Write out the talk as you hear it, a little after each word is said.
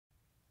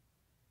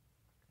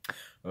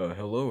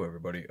Hello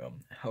everybody,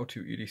 How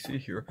to EDC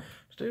here.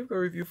 Today I've got a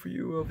review for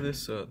you of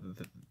this,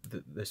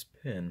 this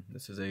pin.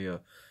 This is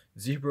a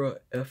Zebra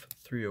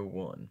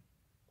F-301.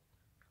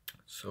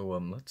 So,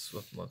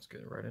 let's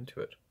get right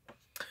into it.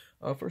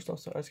 First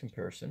off, size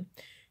comparison.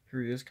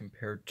 Here he is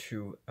compared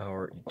to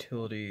our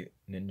utility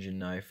Ninja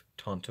Knife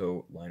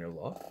Tonto liner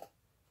lock.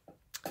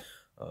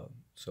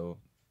 So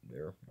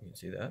there, you can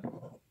see that.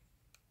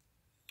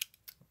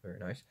 Very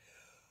nice.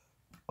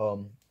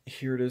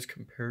 Here it is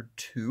compared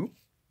to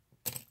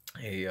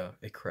a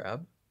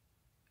crab.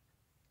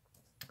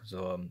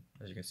 So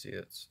as you can see,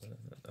 it's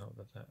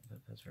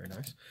that's very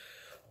nice.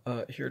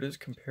 Here it is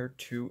compared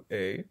to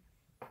a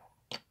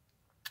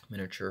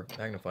miniature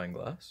magnifying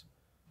glass.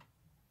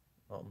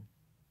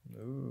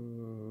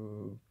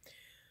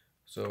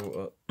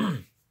 So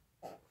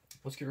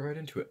let's get right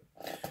into it.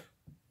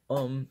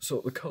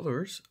 So the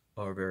colors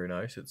are very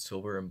nice. It's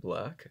silver and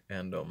black,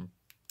 and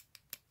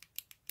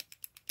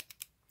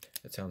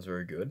it sounds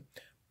very good.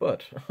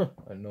 But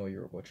I know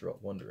what you're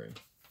wondering.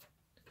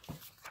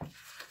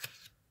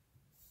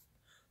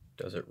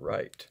 Does it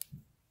write?